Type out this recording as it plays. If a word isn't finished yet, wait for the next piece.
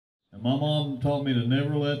My mom taught me to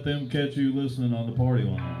never let them catch you listening on the party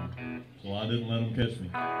line, so I didn't let them catch me.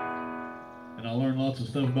 And I learned lots of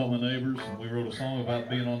stuff about my neighbors, and we wrote a song about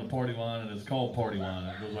being on the party line, and it's called Party Line.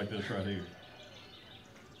 It goes like this right here.